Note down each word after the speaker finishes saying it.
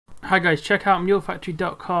Hi guys, check out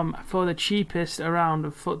mulefactory.com for the cheapest around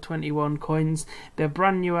of FUT 21 coins. They're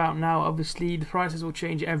brand new out now. Obviously the prices will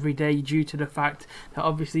change every day due to the fact that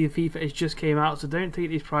obviously the FIFA has just came out, so don't take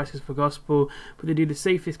these prices for gospel, but they do the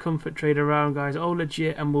safest comfort trade around, guys, all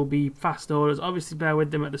legit and will be fast orders. Obviously bear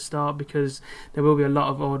with them at the start because there will be a lot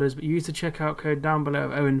of orders, but use the checkout code down below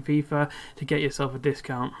of Owen FIFA to get yourself a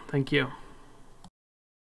discount. Thank you.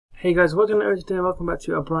 Hey guys, welcome to today and welcome back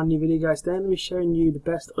to a brand new video, guys. Today I'm going to be showing you the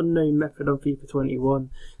best unknown method on FIFA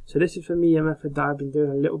 21. So this is for me a method that I've been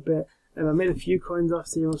doing a little bit, and I made a few coins off.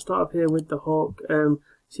 So we'll start up here with the Hawk.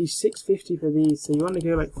 See 650 for these, so you want to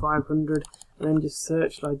go like 500 and then just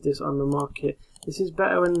search like this on the market. This is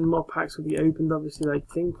better when more packs will be opened, obviously. Like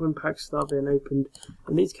think when packs start being opened,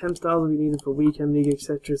 and these chem styles will be needed for weekend league,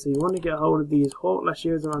 etc. So you want to get a hold of these. Hawk last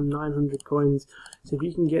year was around 900 coins, so if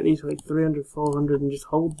you can get these for like 300, 400 and just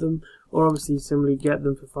hold them, or obviously simply get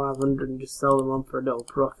them for 500 and just sell them on for a little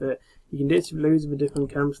profit. You can do this with loads of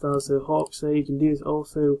different chem styles. So Hawk, so you can do this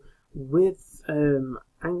also with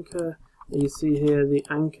Anchor. You see here the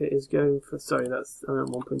Anchor is going for, sorry, that's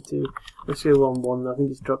 1.2. Let's go 1.1. I think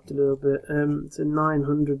it's dropped a little bit. It's a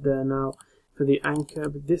 900 there now for the Anchor,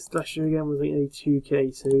 but this last year again was like only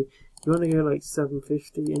 2k. So you want to go like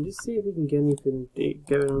 750 and just see if you can get anything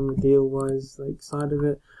going on the deal wise, like side of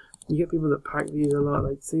it. You get people that pack these a lot,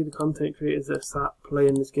 like see the content creators that are sat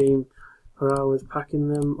playing this game for hours packing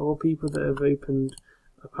them, or people that have opened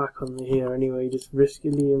a pack on here anyway, just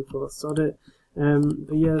riskily and thought sod it.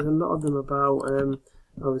 But yeah, there's a lot of them about,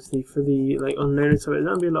 obviously for the like unknown, so there's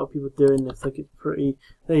going to be a lot of people doing this. Like it's pretty,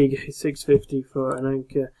 there you go, 650 for an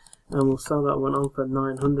Anchor, and we'll sell that one on for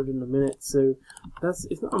 900 in a minute. So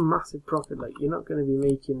it's not a massive profit. Like you're not going to be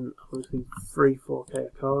making obviously 3-4k a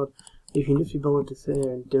card. You can just be bothered to sit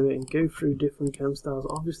here and do it and go through different chem styles,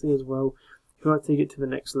 obviously as well. If you want to take it to the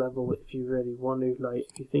next level, if you really want to, like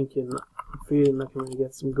if you're thinking, I'm feeling like I'm going to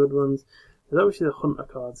get some good ones. There's obviously the Hunter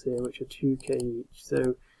cards here, which are 2k each.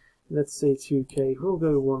 So let's say 2k. We'll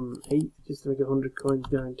go 1.8 just to make 100 coins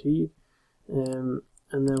guaranteed. And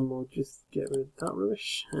then we'll just get rid of that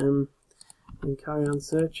rubbish and carry on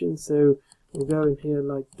searching. So we'll go in here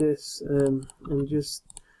like this and just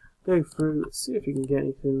go through, see if we can get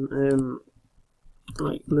anything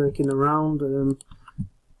like lurking around.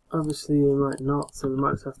 Obviously we might not, so we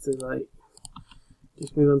might just have to like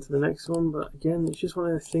just move on to the next one. But again, it's just one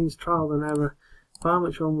of those things, trial and error. Find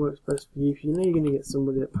which one works best for you. If you know you're going to get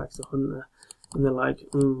somebody that packs a Hunter and they're like,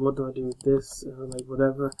 what do I do with this, or like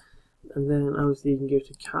whatever. And then obviously you can go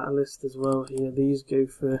to Catalyst as well here. These go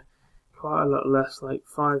for quite a lot less, like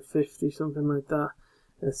 550, something like that.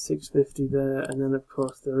 There's 650 there, and then of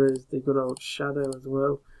course there is the good old Shadow as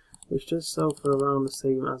well, which does sell for around the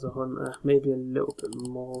same as a Hunter, maybe a little bit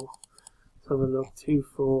more. Let's have a look.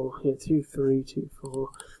 2.4, yeah, 2.3, 2.4. So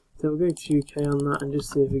we'll go 2k on that and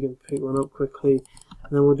just see if we can pick one up quickly,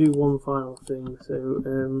 and then we'll do one final thing. So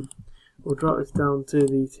we'll drop this down to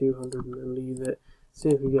the 200 and then leave it. See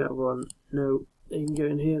if we get one. No, you can go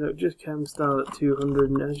in here. Look, just chem style at 200,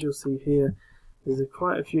 and as you'll see here, there's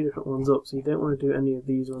quite a few different ones up, so you don't want to do any of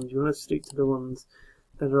these ones. You want to stick to the ones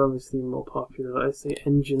that are obviously more popular. Like I say,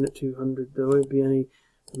 Engine at 200, there won't be any.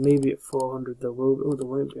 Maybe at 400 there will be. Oh, there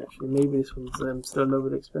won't be actually. Maybe this one's still a little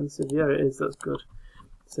bit expensive. Yeah, it is. That's good.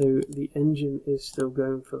 So the Engine is still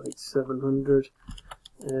going for like 700.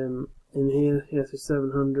 In here, yeah, so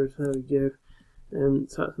 700. There we go.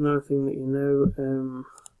 So that's another thing that you know.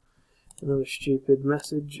 Another stupid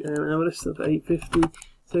message. And all this stuff at 850.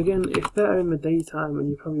 So again, it's better in the daytime and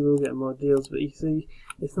you probably will get more deals, but you see,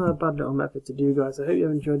 it's not a bad little method to do, guys. I hope you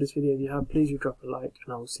have enjoyed this video. If you have, please do drop a like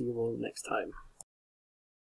and I will see you all next time.